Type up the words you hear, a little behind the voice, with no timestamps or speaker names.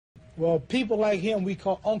Well, people like him we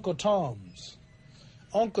call Uncle Toms.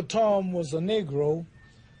 Uncle Tom was a Negro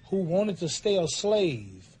who wanted to stay a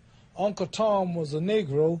slave. Uncle Tom was a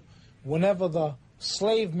Negro. Whenever the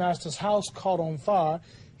slave master's house caught on fire,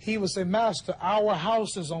 he would say, "Master, our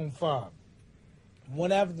house is on fire."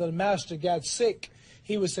 Whenever the master got sick,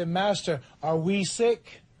 he would say, "Master, are we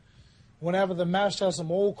sick?" Whenever the master had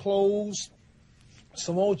some old clothes,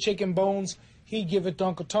 some old chicken bones, he'd give it to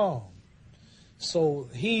Uncle Tom. So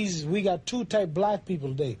we got two type black people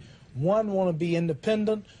today. One want to be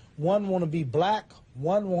independent, one want to be black,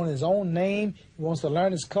 one want his own name, he wants to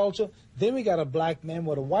learn his culture. Then we got a black man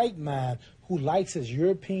with a white mind who likes his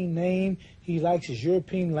European name, he likes his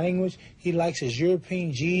European language, he likes his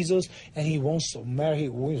European Jesus, and he wants to marry,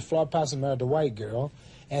 Florida Pastor married a white girl,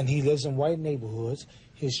 and he lives in white neighborhoods.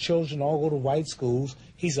 His children all go to white schools.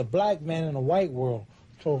 He's a black man in a white world.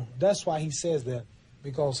 So that's why he says that,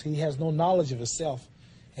 because he has no knowledge of himself,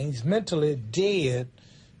 and he's mentally dead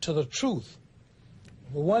to the truth.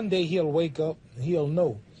 But one day he'll wake up and he'll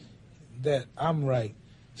know that I'm right.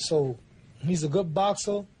 So he's a good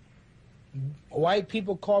boxer. White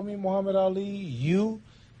people call me Muhammad Ali,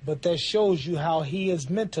 but that shows you how he is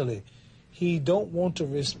mentally. He don't want to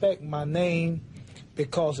respect my name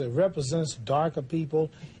because it represents darker people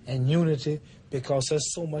and unity, because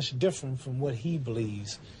that's so much different from what he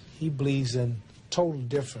believes. He believes in total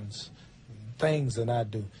different things than I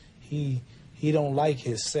do. He don't like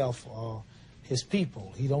himself or his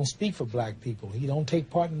people. He don't speak for black people. He don't take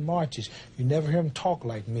part in marches. You never hear him talk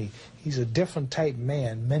like me. He's a different type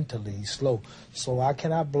man mentally. He's slow. So I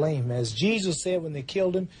cannot blame him. As Jesus said when they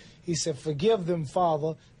killed him, he said, "Forgive them,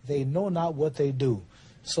 Father. They know not what they do."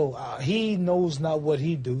 So he knows not what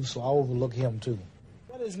he do, so I overlook him too.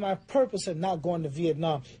 What is my purpose in not going to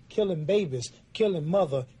Vietnam? Killing babies, killing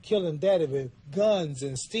mother, killing daddy with guns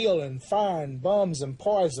and steel and fire and bombs and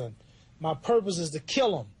poison. My purpose is to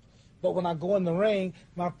kill them. But when I go in the ring,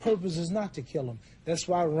 my purpose is not to kill him. That's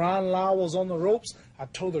why Ron Lau was on the ropes. I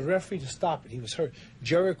told the referee to stop it. He was hurt.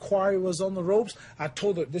 Jerry Quarry was on the ropes. I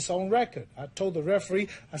told this on record. I told the referee,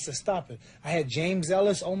 I said, stop it. I had James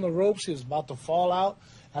Ellis on the ropes. He was about to fall out.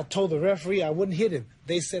 I told the referee I wouldn't hit him.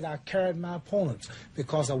 They said I carried my opponents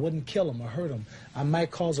because I wouldn't kill him or hurt him. I might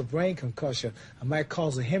cause a brain concussion. I might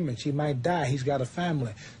cause a hemorrhage. He might die. He's got a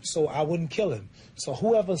family. So I wouldn't kill him. So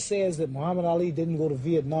whoever says that Muhammad Ali didn't go to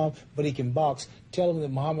Vietnam but he can box, tell him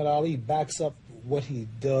that Muhammad Ali backs up what he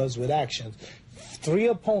does with actions. 3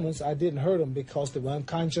 opponents, I didn't hurt them because they were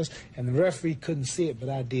unconscious and the referee couldn't see it, but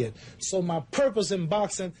I did. So my purpose in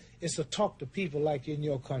boxing is to talk to people like in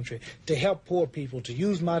your country, to help poor people, to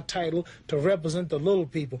use my title to represent the little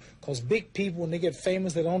people. Because big people, when they get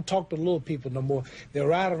famous, they don't talk to little people no more. They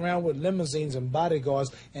ride around with limousines and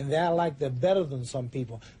bodyguards, and they act like they're better than some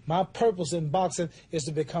people. My purpose in boxing is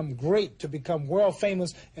to become great, to become world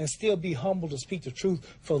famous, and still be humble to speak the truth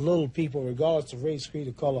for little people, regardless of race, creed,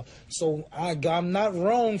 or color. So I'm not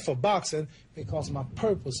wrong for boxing because my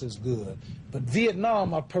purpose is good. But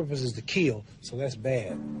Vietnam, my purpose is to kill, so that's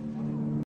bad.